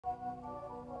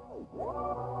GCO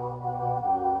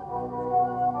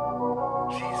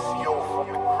from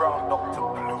the ground up to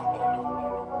blue.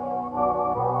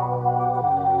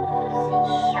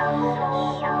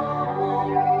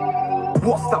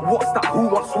 What's that? Who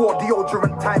wants war?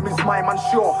 Deodorant time is mine, man,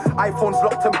 sure. iPhone's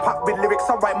locked and packed with lyrics.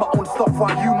 I write my own stuff while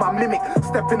you, my mimic.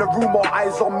 Step in a room, all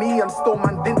eyes on me, and still,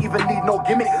 man, didn't even need no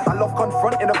gimmick. I love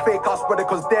confronting a fake ass brother,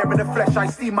 cause there in the flesh I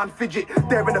see man fidget.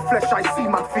 There in the flesh I see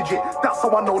man fidget. That's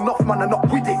how I know enough man are not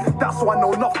with it. That's how I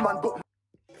know enough man don't.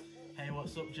 Hey,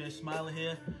 what's up? Jay Smiley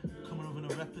here, coming with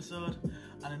another episode.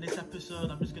 And in this episode,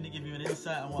 I'm just going to give you an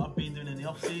insight on what I've been doing in the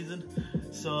off-season.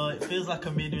 So it feels like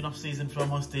I've been doing off-season for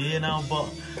almost a year now,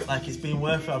 but like it's been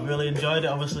worth it. I've really enjoyed it.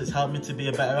 Obviously, it's helped me to be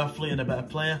a better athlete and a better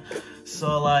player.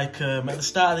 So like at the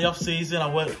start of the off-season,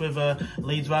 I worked with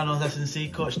Leeds Rhinos S&C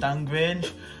coach Dan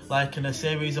Grange, like in a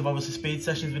series of obviously speed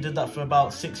sessions. We did that for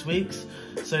about 6 weeks.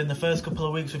 So in the first couple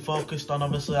of weeks, we focused on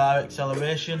obviously our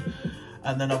acceleration,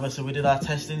 and then obviously we did our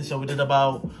testing. So we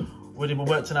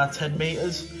worked on our 10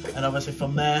 metres, and obviously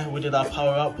from there we did our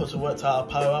power outputs. We worked out our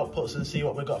power outputs and see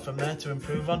what we got from there to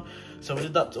improve on. So we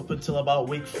did that up until about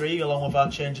week 3, along with our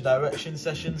change of direction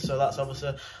sessions. So that's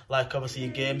obviously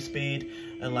your game speed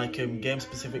and like game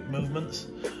specific movements.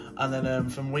 And then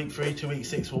from week 3 to week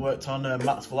 6 we worked on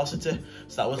max velocity.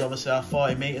 So that was obviously our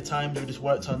 40 metre times. We just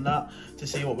worked on that to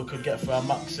see what we could get for our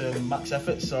max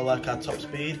effort, so like our top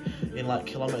speed in like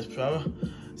kilometres per hour.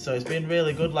 So it's been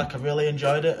really good. Like I've really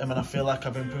enjoyed it, and I feel like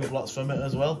I've improved lots from it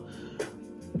as well.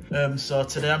 So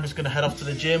today I'm just going to head off to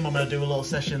the gym. I'm going to do a little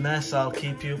session there, so I'll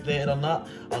keep you updated on that.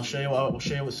 I'll show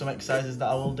you with some exercises that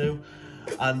I will do.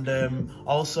 And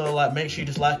also like make sure you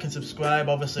just like and subscribe,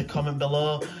 obviously comment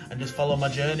below, and just follow my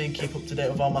journey and keep up to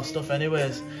date with all my stuff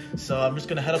anyways. So I'm just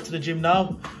going to head off to the gym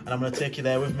now, and I'm going to take you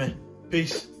there with me.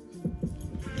 Peace.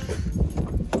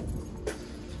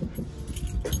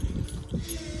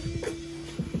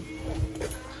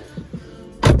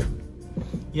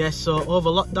 Yes, so over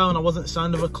lockdown I wasn't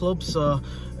signed with a club, so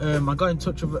I got in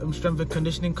touch with strength and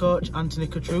conditioning coach Anthony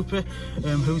Katrupi,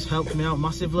 who's helped me out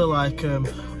massively. Like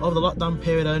over the lockdown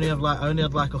period, I only had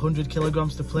like 100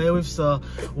 kilograms to play with. So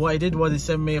what he did was he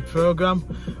sent me a program,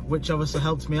 which obviously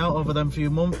helped me out over them few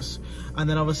months. And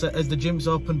then obviously as the gyms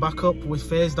opened back up, we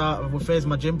phased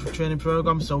my gym training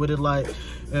program. So we did it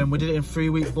in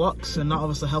 3-week blocks, and that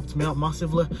obviously helped me out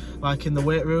massively, like in the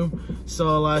weight room.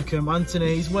 So like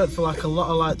Anthony, he's worked for like a lot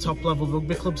of like top level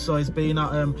rugby clubs. So he's been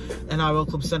at NRL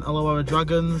club St Illawarra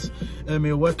Dragons. He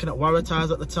was working at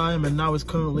Waratahs at the time, and now he's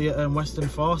currently at Western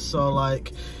Force. So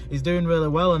like he's doing really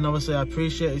well, and obviously I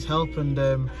appreciate his help. And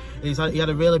he had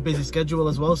a really busy schedule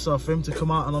as well. So for him to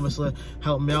come out and obviously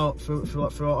help me out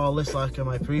throughout all this, like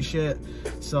I appreciate.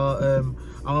 So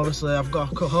I've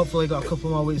hopefully got a couple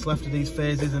more weeks left of these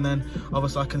phases, and then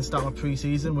obviously I can start my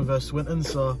pre-season with Swinton.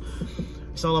 So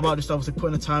it's all about just obviously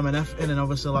putting the time and effort in, and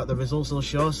obviously like the results will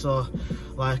show. So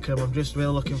like I'm just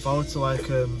really looking forward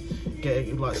to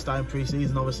starting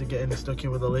pre-season, obviously getting stuck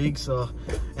in with the league. So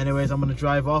anyways, I'm gonna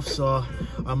drive off, so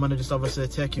I'm gonna just obviously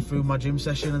take you through my gym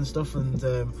session and stuff, and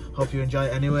hope you enjoy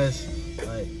it anyways.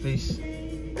 Right, peace.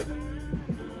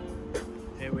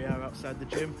 Here we are outside the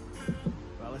gym.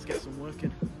 Right, let's get some work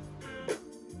in.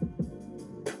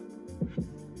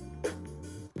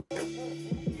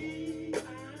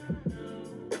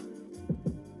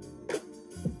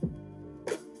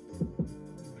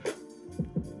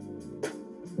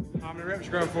 How many reps are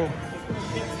you going for? We'll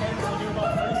do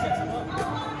about 3 sets of that,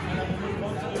 and then we'll move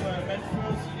on to bench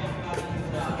throws.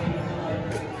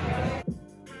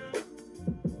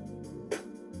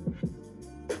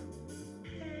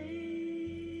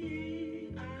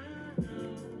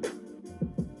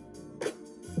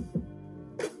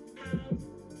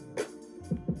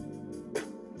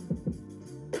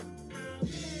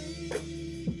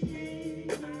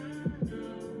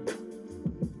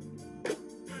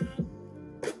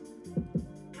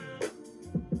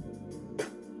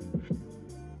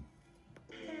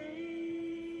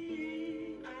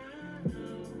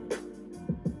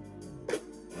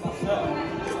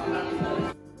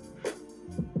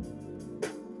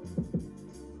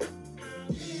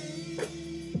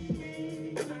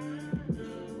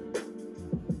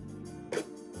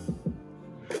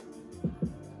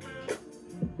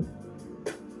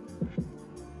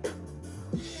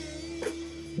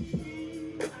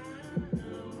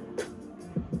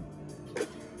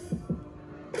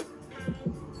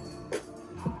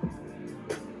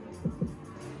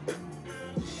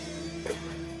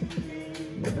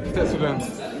 Steps for them.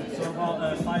 So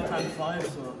about 5 times 5,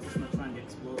 so I'm just going to try and get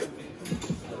explosive.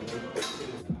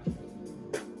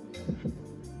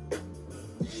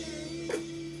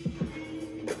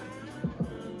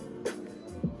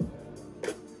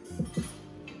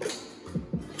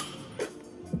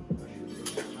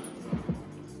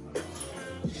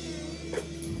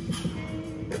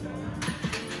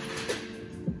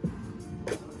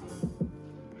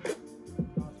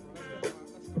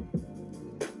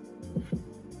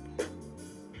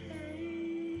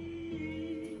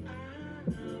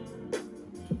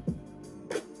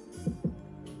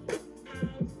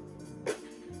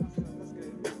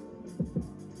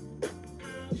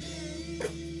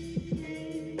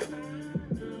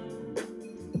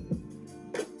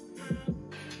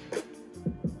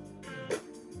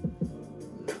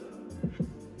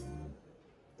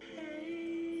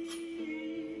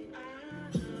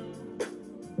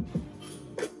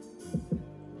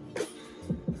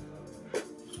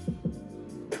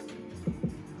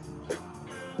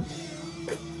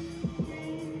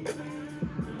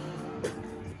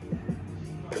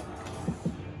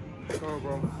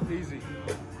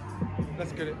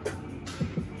 Let's get it.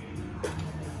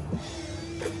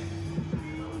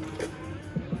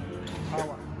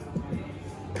 Power.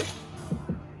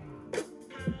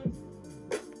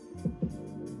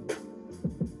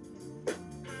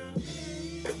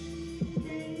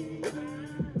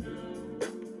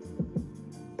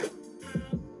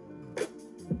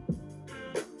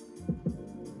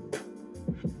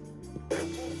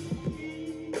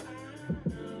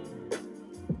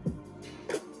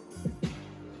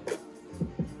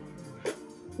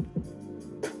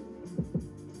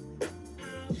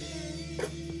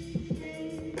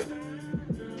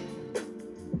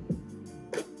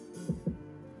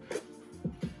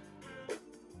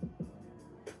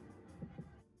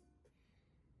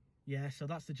 Yeah, so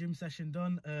that's the gym session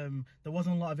done. There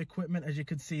wasn't a lot of equipment, as you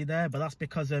could see there, but that's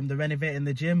because they're renovating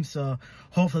the gym, so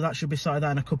hopefully that should be sorted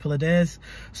out in a couple of days.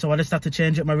 So I just had to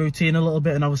change up my routine a little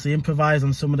bit and obviously improvise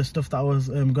on some of the stuff that I was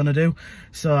gonna do.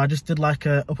 So I just did like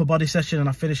a upper body session and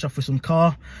I finished off with some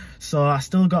core. So I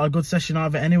still got a good session out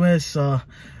of it anyways, so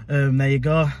there you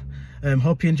go.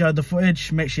 Hope you enjoyed the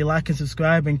footage. Make sure you like and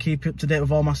subscribe and keep up to date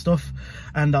with all my stuff,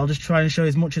 and I'll just try and show you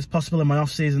as much as possible in my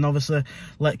off season. Obviously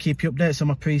keep you updates on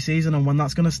my pre-season and when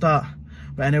that's going to start.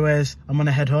 But anyways, I'm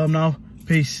gonna head home now.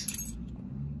 Peace.